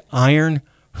using these iron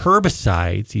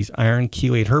herbicides, these iron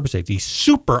chelate herbicides, these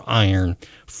super iron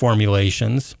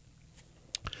formulations,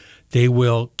 they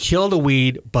will kill the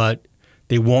weed, but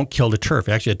they won't kill the turf.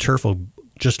 Actually, the turf will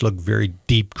just look very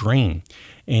deep green.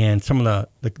 And some of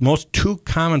the most two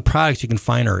common products you can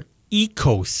find are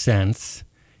EcoSense,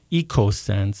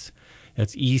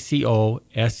 that's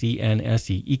EcoSense,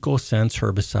 EcoSense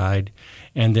herbicide,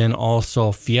 and then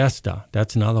also Fiesta,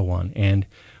 that's another one. And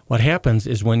what happens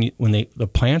is when the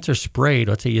plants are sprayed,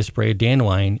 let's say you spray a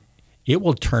dandelion, it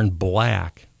will turn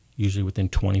black usually within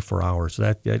 24 hours. So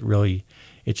that really,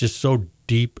 it's just so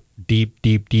deep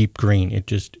green. It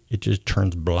just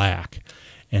turns black.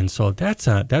 And so that's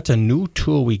a new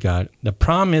tool we got. The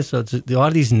problem is that a lot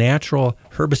of these natural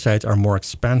herbicides are more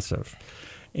expensive,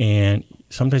 and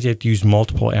sometimes you have to use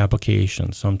multiple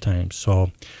applications sometimes.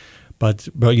 So, but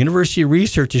university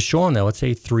research is showing that, let's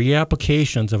say 3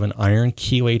 applications of an iron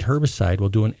chelate herbicide will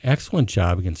do an excellent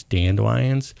job against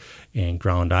dandelions and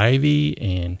ground ivy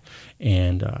and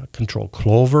control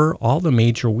clover, all the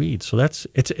major weeds. So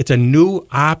it's a new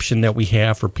option that we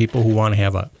have for people who want to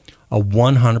have a a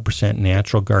 100%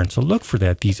 natural garden. So look for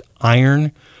that, these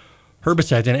iron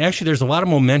herbicides. And actually, there's a lot of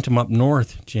momentum up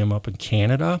north, Jim, up in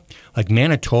Canada. Like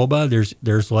Manitoba,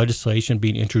 there's legislation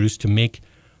being introduced to make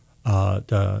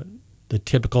the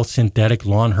typical synthetic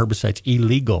lawn herbicides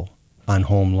illegal on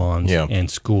home lawns and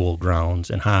school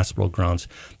grounds and hospital grounds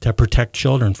to protect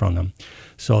children from them.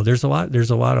 So there's a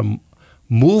lot of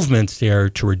movements there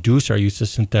to reduce our use of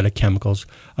synthetic chemicals.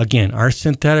 Again, our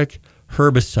synthetic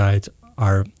herbicides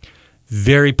are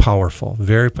very powerful,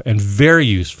 very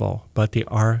useful, but they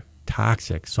are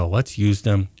toxic. So let's use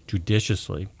them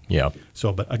judiciously. Yeah.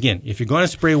 So, but again, if you're going to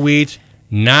spray weeds,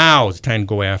 now it's time to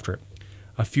go after it.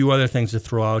 A few other things to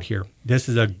throw out here. This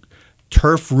is a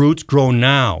turf roots grow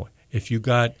now. If you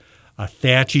got a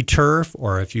thatchy turf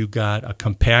or if you got a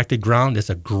compacted ground, it's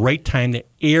a great time to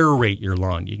aerate your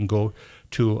lawn. You can go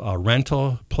to a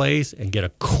rental place and get a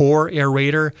core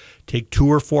aerator, take 2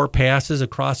 or 4 passes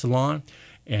across the lawn,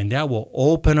 and that will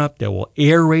open up, that will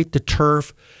aerate the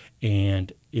turf,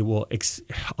 and it will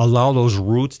allow those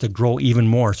roots to grow even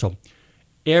more. So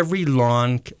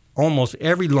almost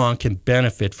every lawn can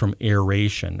benefit from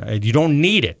aeration. You don't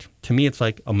need it. To me, it's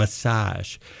like a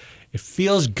massage. It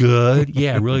feels good.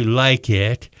 Yeah, I really like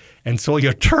it. And so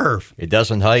your turf. It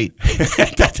doesn't hurt.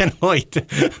 It doesn't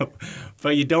hurt.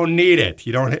 But you don't need it.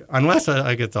 You don't, unless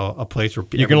it's a place where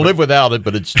you can live without it,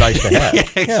 but it's nice to have.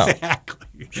 Exactly.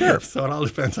 Yeah. Sure. So it all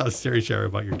depends how serious you are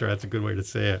about your turf. That's a good way to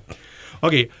say it.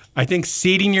 Okay, I think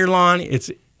seeding your lawn.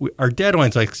 Our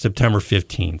deadline's like September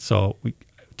 15th. So we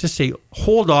just say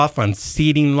hold off on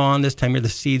seeding lawn this time of year. The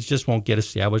seeds just won't get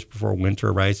established before winter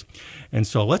arrives. And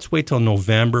so let's wait till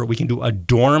November. We can do a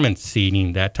dormant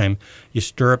seeding that time. You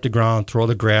stir up the ground, throw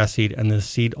the grass seed, and the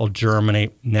seed will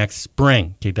germinate next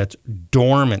spring. Okay, that's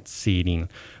dormant seeding.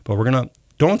 But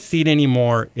don't seed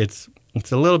anymore. It's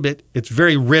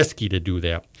very risky to do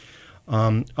that.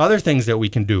 Other things that we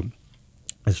can do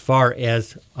as far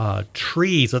as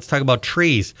trees, let's talk about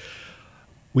trees.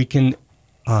 We can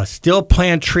still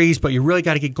plant trees, but you really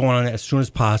got to get going on that as soon as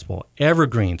possible.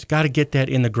 Evergreens, got to get that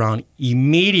in the ground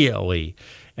immediately.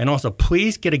 And also,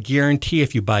 please get a guarantee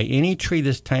if you buy any tree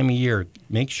this time of year.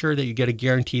 Make sure that you get a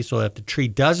guarantee so that if the tree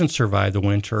doesn't survive the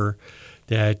winter,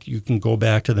 that you can go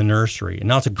back to the nursery. And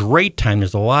now it's a great time.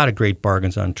 There's a lot of great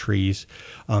bargains on trees.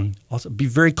 Also, be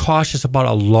very cautious about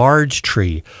a large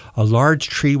tree. A large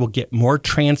tree will get more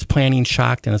transplanting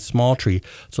shock than a small tree.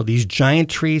 So these giant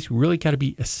trees, we really got to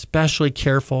be especially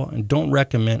careful and I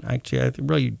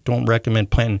really don't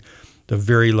recommend planting the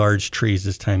very large trees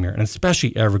this time of year, and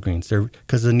especially evergreens,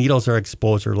 because the needles are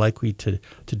exposed, are likely to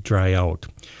dry out.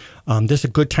 This is a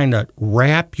good time to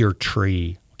wrap your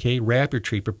tree. Okay, wrap your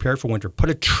tree, prepare for winter. Put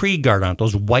a tree guard on it,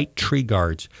 those white tree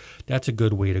guards. That's a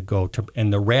good way to go.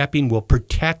 And the wrapping will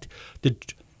protect the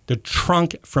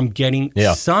trunk from getting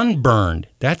sunburned.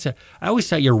 I always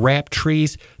thought you wrap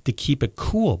trees to keep it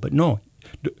cool, but no,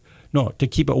 to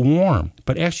keep it warm.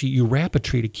 But actually, you wrap a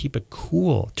tree to keep it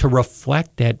cool, to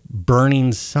reflect that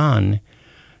burning sun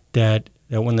that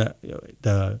when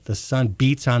the sun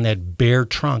beats on that bare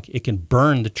trunk, it can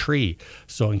burn the tree,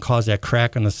 and cause that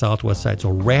crack on the southwest side.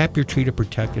 So wrap your tree to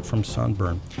protect it from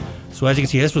sunburn. So as you can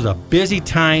see, this was a busy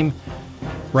time.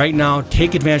 Right now,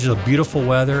 take advantage of the beautiful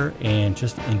weather and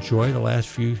just enjoy the last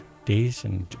few days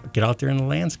and get out there in the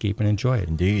landscape and enjoy it.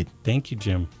 Indeed. Thank you,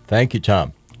 Jim. Thank you,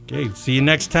 Tom. Okay, see you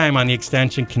next time on the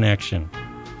Extension Connection.